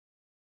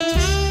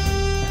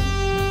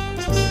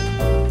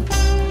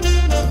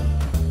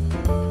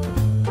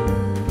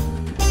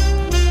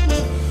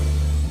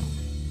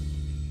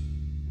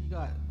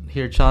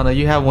Here, Chana,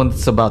 you have one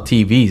that's about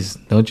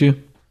TVs, don't you?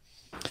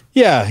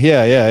 Yeah.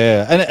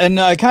 And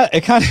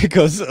it kind of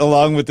goes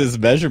along with this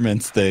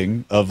measurements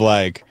thing of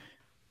like,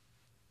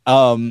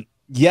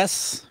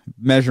 yes,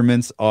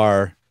 measurements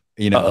are,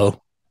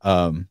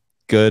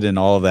 good and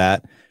all of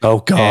that. Oh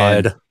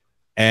God.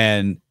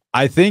 And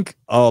I think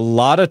a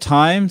lot of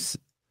times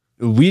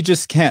we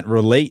just can't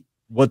relate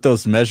what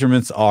those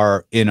measurements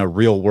are in a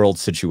real world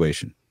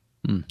situation.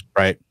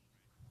 Right?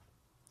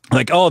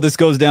 Like, oh, this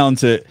goes down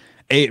to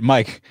 8.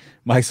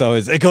 Mike's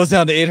always, it goes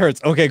down to 8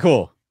 hertz. Okay,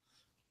 cool.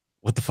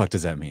 What the fuck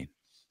does that mean?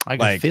 I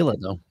can feel it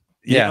though.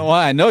 Yeah, well,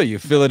 I know you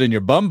feel it in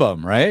your bum,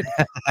 right?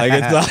 Like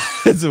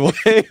it's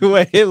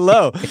way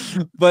low.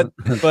 But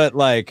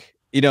like,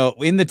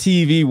 in the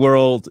TV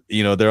world,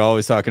 they're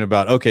always talking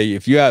about, okay,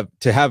 if you have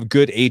to have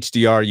good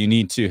HDR, you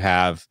need to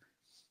have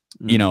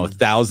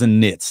 1,000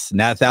 nits.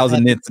 Now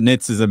 1,000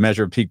 nits is a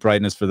measure of peak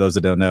brightness for those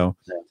that don't know.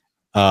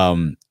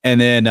 And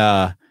then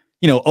OLED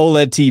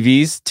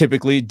TVs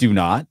typically do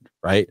not,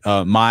 right?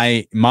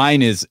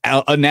 Mine is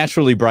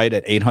unnaturally bright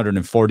at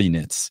 840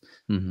 nits.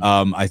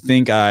 I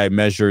think I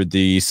measured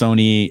the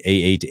Sony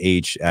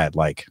A8H at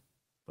like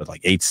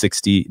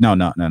 860. No,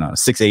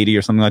 680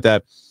 or something like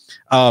that.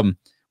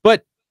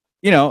 But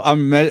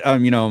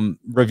I'm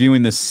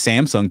reviewing this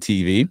Samsung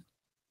TV,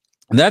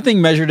 and that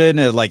thing measured it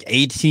at like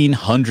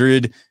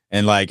 1800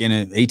 and like in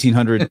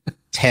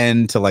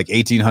 1810 to like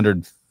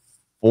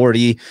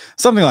 1840,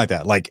 something like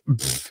that.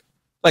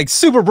 Like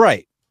super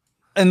bright,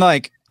 and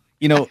like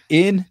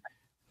in.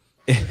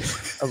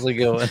 How's it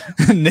going?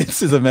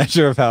 Nits is a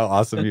measure of how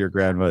awesome your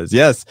grandma is.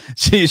 Yes,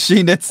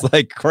 she knits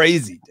like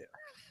crazy, dude.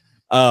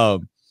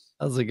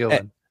 How's it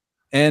going?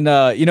 And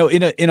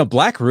in a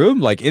black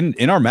room, like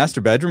in our master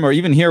bedroom, or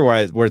even here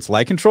where it's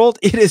light controlled,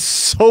 it is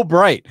so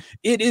bright.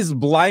 It is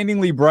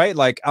blindingly bright.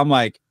 Like I'm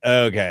like,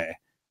 okay,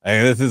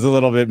 this is a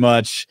little bit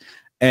much.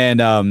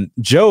 And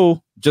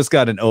Joe just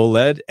got an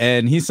OLED,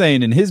 and he's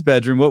saying in his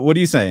bedroom, what are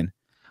you saying?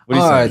 What are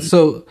you saying? All right,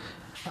 so.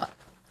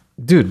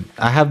 Dude,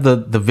 I have the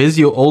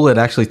Vizio OLED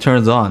actually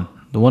turns on.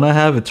 The one I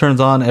have, it turns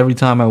on every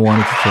time I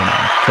want it to turn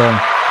on. So,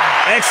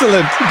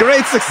 excellent,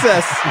 great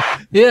success.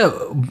 Yeah,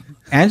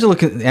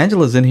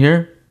 Angela's in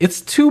here.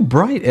 It's too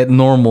bright at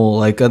normal,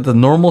 like at the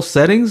normal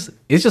settings.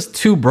 It's just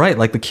too bright.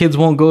 Like the kids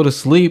won't go to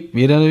sleep.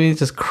 You know what I mean? It's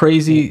just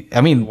crazy. I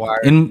mean,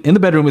 in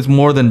the bedroom, it's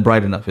more than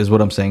bright enough, is what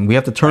I'm saying. We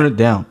have to turn it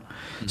down.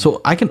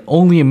 So I can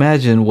only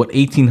imagine what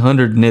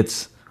 1800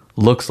 nits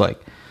looks like.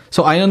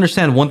 So I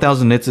understand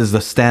 1000 nits is the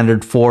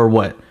standard for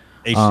what?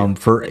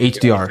 For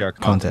HDR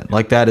content.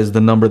 Like that is the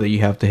number that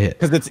you have to hit,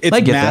 because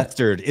it's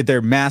mastered. They're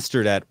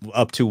mastered at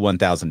up to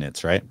 1000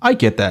 nits, right? I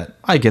get that.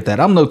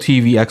 I'm no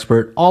TV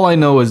expert. All I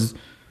know is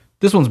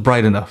this one's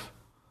bright enough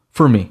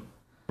for me,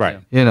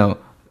 right?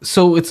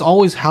 So it's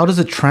always, how does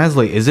it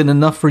translate? Is it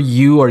enough for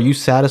you? Are you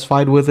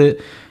satisfied with it?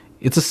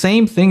 It's the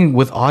same thing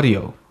with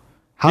audio.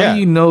 How do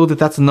you know that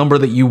that's a number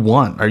that you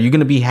want? Are you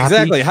going to be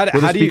happy with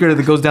a speaker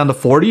that goes down to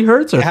 40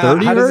 hertz or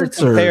 30 hertz?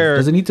 Or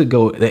does it need to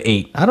go to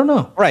 8? I don't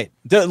know. Right.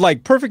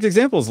 Like perfect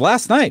examples.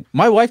 Last night,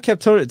 my wife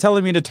kept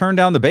telling me to turn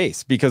down the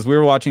bass because we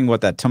were watching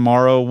that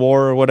Tomorrow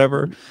War or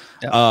whatever.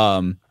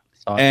 Yeah.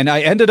 And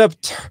I ended up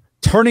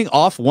turning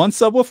off one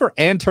subwoofer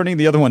and turning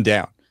the other one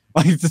down.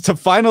 Like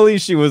finally,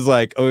 she was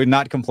like, "Oh,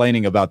 not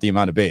complaining about the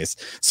amount of bass."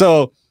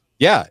 So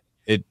yeah.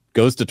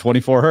 Goes to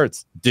 24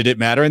 hertz. Did it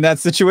matter in that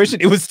situation?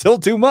 It was still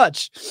too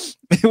much.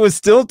 It was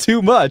still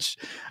too much.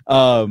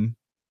 For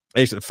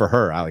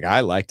her, I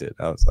liked it.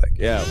 I was like,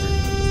 yeah.